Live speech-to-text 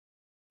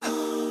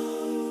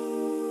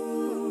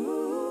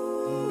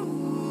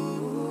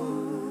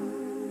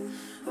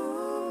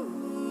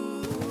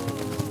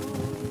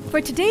For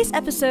today's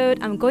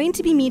episode, I'm going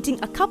to be meeting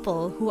a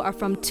couple who are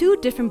from two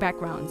different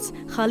backgrounds.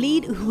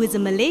 Khalid, who is a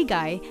Malay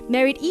guy,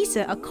 married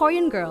Isa, a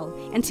Korean girl,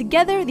 and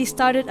together they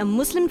started a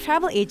Muslim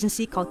travel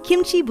agency called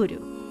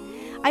KIMCHIBUDU.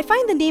 I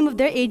find the name of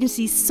their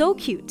agency so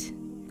cute.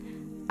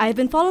 I've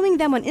been following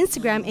them on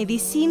Instagram and they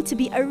seem to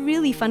be a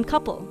really fun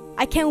couple.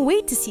 I can't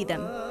wait to see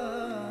them.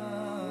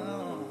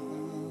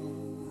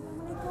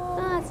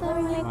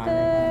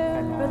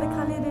 Assalamualaikum. Brother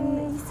Khalid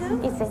and Isa.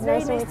 It's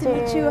very nice to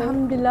meet you,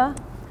 alhamdulillah.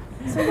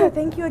 So yeah,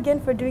 thank you again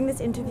for doing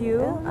this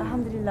interview.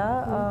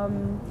 Alhamdulillah.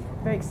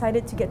 Very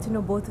excited to get to know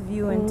both of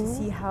you and to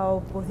see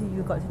how both of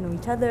you got to know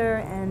each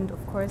other, and of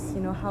course, you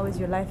know, how is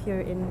your life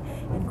here in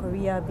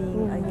Korea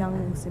being a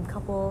young Muslim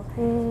couple,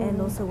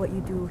 and also what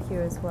you do here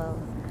as well.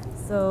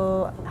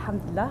 So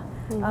alhamdulillah.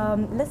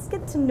 Let's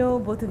get to know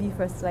both of you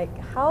first. Like,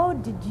 how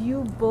did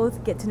you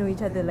both get to know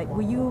each other? Like,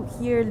 were you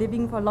here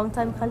living for a long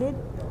time, Khalid?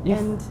 Yes.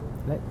 And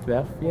like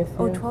 12 years.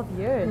 oh, 12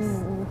 years.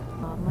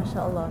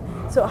 MashaAllah.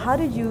 So how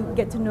did you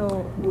get to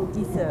know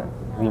Isa?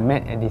 We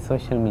met at the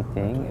social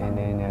meeting, and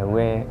then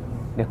where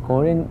the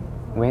Korean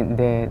went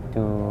there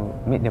to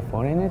meet the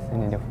foreigners,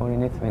 and then the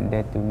foreigners went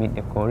there to meet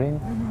the Korean,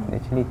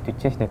 actually to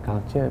change the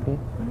culture a bit.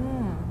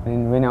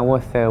 And when I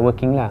was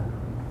working lah,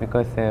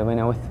 because when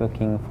I was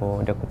working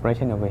for the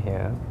corporation over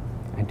here,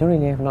 I don't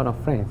really have a lot of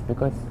friends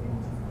because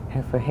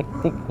I have a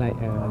hectic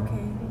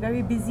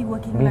Very busy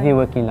working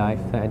life,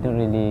 so I don't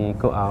really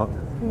go out.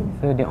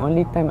 So the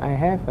only time I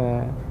have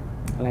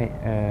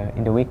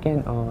in the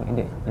weekend or in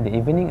the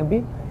evening a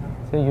bit.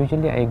 So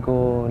usually I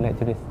go like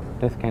to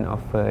those kind of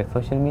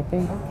social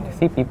meeting to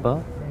see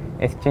people,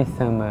 exchange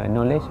some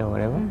knowledge or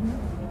whatever.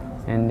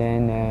 And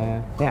then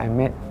I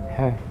met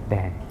her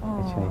there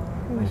actually.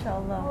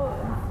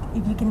 MashaAllah.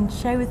 If you can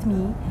share with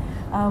me,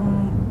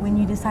 when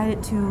you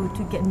decided to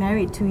get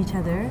married to each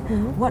other,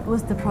 what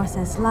was the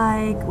process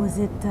like? Was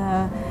it,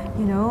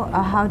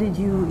 how did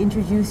you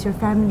introduce your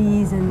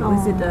families, and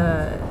was it,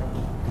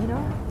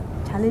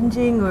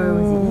 challenging, or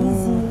was it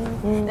easy?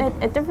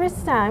 At the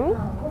first time,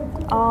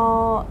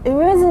 it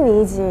wasn't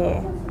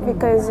easy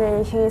because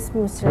he's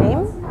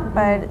Muslim,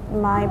 but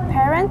my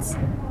parents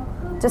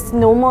just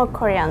normal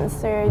Koreans,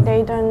 so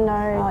they don't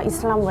know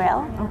Islam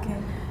well. Okay.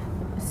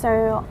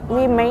 So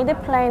we made the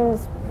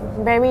plans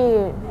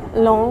very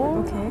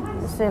long. Okay.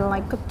 So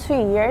like 2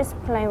 years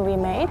plan we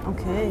made.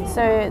 Okay.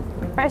 So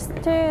first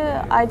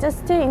I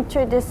just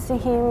introduced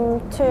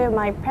him to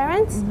my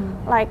parents,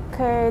 like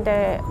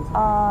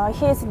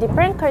he's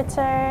different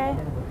culture,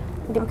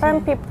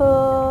 different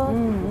people,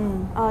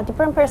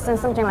 different person,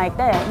 something like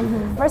that.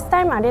 First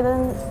time I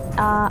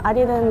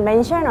didn't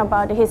mention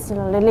about his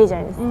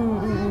religion.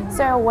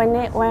 So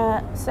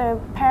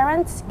so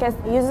parents get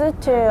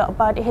used to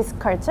about his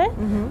culture.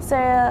 So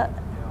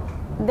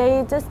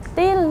they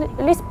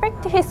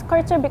respect his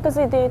culture because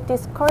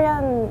this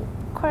Korean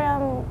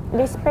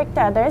respect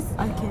others.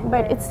 Okay.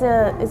 But it's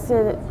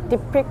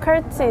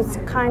difficult. It's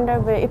kind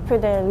of if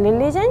the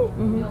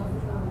religion,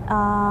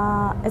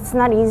 it's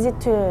not easy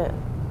to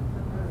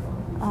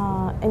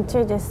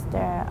introduce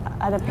the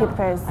other people.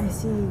 I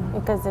see.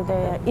 Because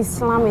the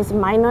Islam is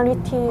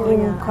minority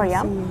in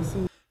Korea. I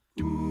see.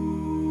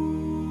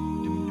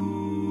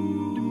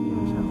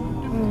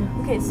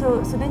 Okay,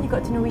 so then you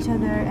got to know each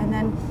other, and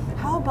then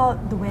how about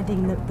the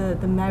wedding,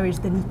 the marriage,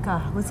 the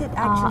nikah? Was it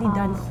actually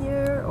done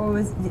here,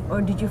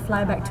 or did you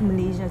fly back to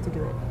Malaysia to do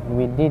it?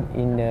 We did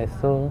in the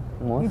Seoul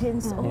mosque. You did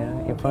in Seoul?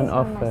 Yeah, in front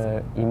of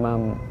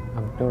Imam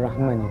Abdul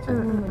Rahman.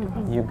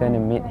 You're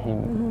gonna meet him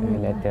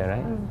later,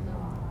 right?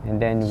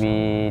 And then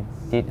we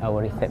did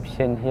our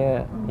reception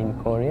here in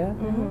Korea,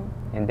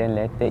 and then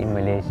later in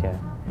Malaysia.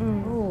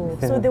 Oh,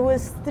 so there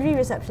was 3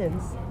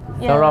 receptions.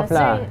 Sort of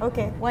lah.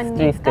 Okay. One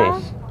 3 nikah,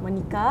 stage.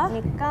 One nikah.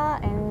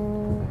 and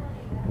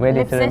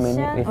Wedding reception,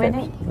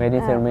 ceremony,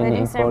 wedding ceremony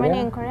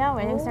in Korea,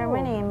 wedding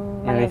ceremony in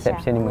and Malaysia.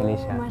 reception in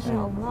Malaysia.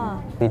 MashaAllah.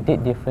 We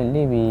did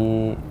differently.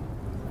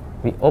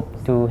 We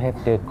opt to have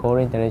the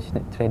Korean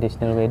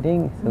traditional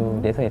wedding, so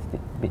that's why it's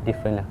a bit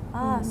different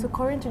lah. So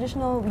Korean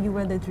traditional, you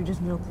wear the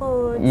traditional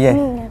clothes. Yes.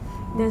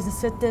 There's a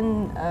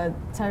certain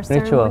Ritual,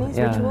 ceremonies,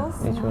 yeah. rituals.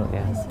 Ritual,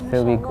 yeah. I see,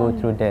 So we go mashallah.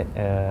 through that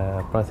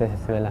process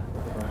as well lah.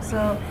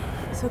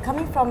 So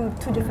coming from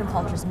 2 different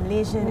cultures,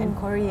 Malaysian and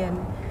Korean,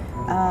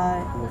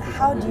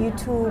 how do you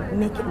two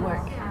make it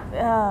work?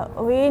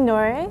 We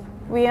know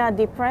we are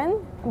different,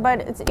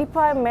 but if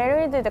I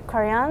married the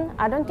Korean,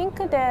 I don't think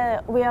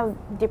that we are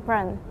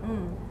different.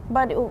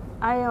 But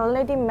I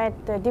already met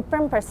a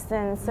different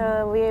person,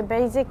 so we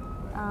basic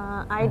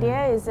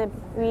idea is that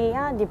we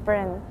are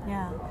different.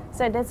 Yeah.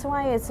 So that's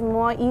why it's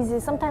more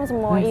easy. Sometimes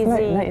more It's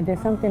easy. like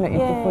there's something like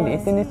for the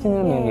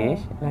international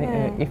marriage.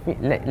 Like if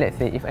let's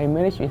say if I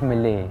marriage with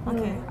Malay,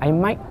 I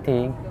might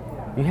think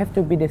you have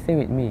to be the same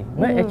with me.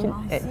 But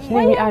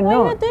actually we are why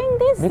not. you doing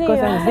this?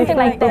 Because I'm something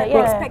like that. The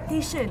Yeah.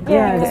 expectation.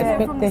 Yeah, because the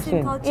we're from the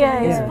same expectation. culture.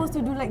 You're Yeah. supposed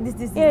to do like this.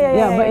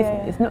 Yeah, but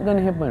it's not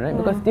going to happen, right?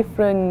 Because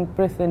different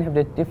person have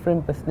the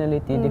different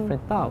personality,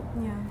 different thought.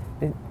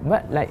 Yeah.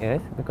 But like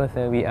us, because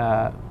we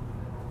are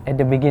at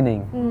the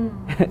beginning.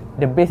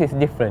 The base is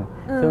different,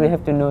 so we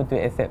have to know to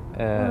accept.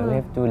 We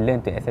have to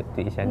learn to accept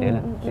to each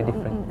other. The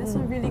different. That's a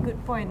really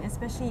good point,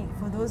 especially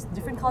for those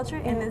different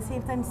cultures and at the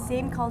same time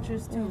same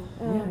cultures too.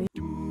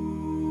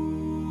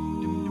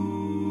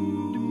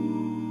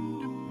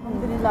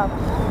 Alhamdulillah.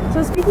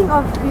 So speaking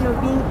of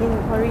being in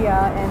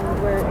Korea and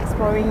we're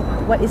exploring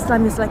what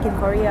Islam is like in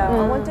Korea,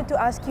 I wanted to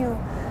ask you,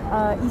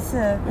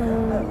 Isa,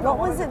 what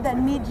was it that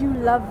made you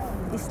love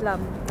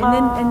Islam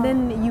and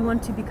then you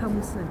want to become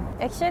Muslim?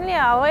 Actually,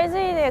 I was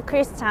a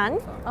Christian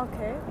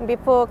Okay.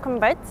 before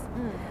convert.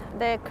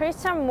 The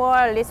Christian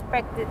more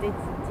respected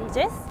its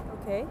teachers.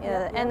 Okay.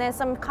 And then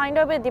some kind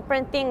of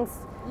different things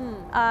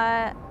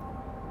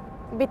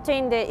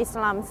between the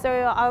Islam. So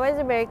I was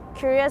very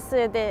curious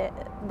the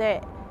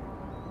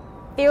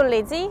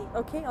theology.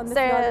 Okay, on the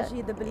So-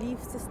 theology, the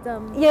belief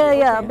system. Yeah,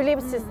 Okay.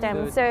 belief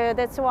system. Good. So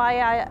that's why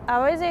I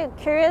was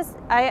curious.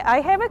 I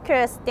have a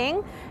curious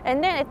thing, and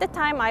then at the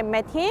time I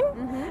met him,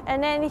 and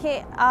then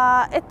he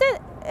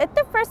at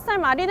the first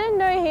time I didn't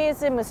know he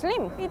is a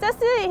Muslim. He just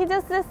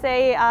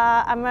say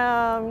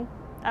I'm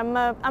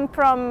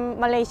from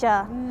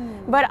Malaysia,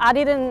 but I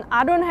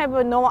don't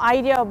have no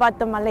idea about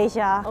the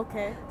Malaysia.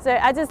 Okay. So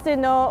I just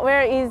didn't know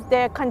where is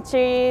their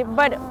country,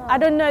 but I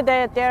don't know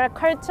their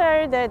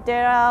culture,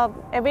 their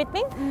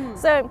everything.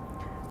 So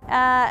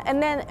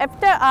and then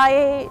after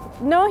I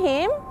know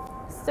him,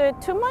 so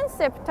 2 months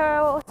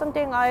after or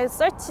something, I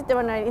searched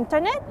on the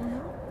internet.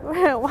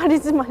 What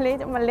is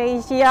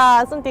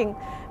Malaysia something,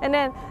 and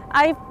then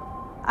I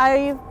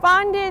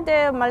found it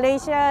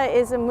Malaysia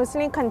is a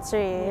Muslim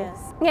country.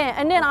 Yes. Yeah,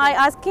 and then I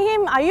asked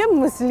him, "Are you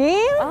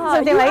Muslim?"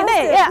 Ah, Something you like that.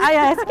 asked him? Yeah, I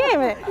asked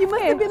him. You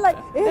must have been like,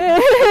 okay.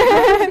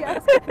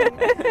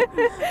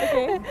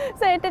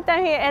 So at the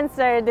time he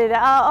answered,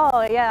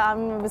 "Oh yeah,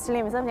 I'm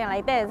Muslim," something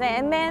like that.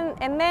 And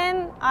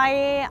then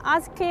I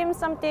asked him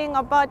something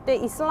about the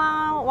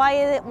Islam,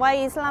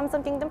 why Islam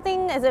something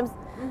as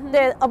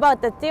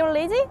about the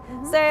theology.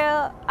 So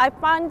I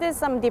found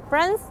some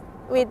difference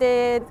with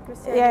the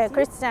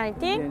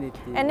Christianity.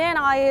 And then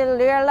I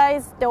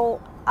realized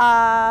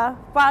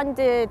found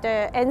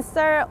the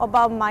answer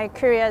about my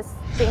curious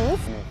things.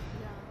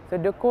 So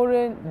the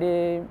Korean,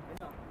 they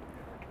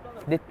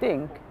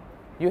think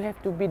you have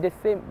to be the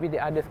same with the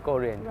other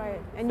Korean.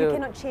 Right, and So you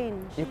cannot change.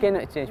 You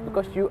cannot change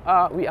because we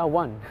are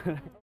one.